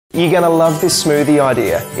You're going to love this smoothie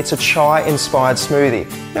idea. It's a chai-inspired smoothie.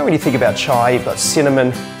 Now when you think about chai, you've got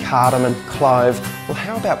cinnamon, cardamom, clove. Well,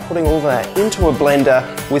 how about putting all that into a blender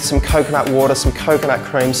with some coconut water, some coconut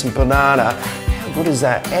cream, some banana? How good is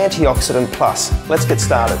that? Antioxidant plus. Let's get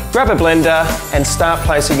started. Grab a blender and start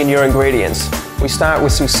placing in your ingredients. We start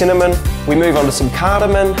with some cinnamon, we move on to some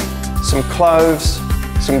cardamom, some cloves,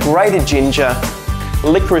 some grated ginger,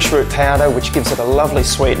 licorice root powder, which gives it a lovely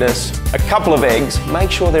sweetness, a couple of eggs, make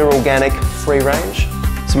sure they're organic, free range,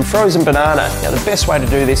 some frozen banana. Now the best way to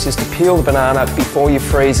do this is to peel the banana before you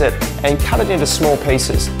freeze it and cut it into small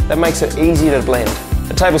pieces. That makes it easy to blend.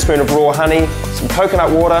 A tablespoon of raw honey, some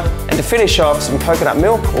coconut water, and to finish off, some coconut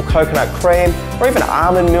milk or coconut cream, or even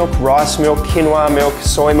almond milk, rice milk, quinoa milk,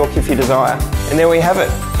 soy milk if you desire. And there we have it,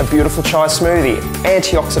 a beautiful chai smoothie,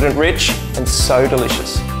 antioxidant rich and so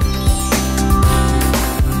delicious.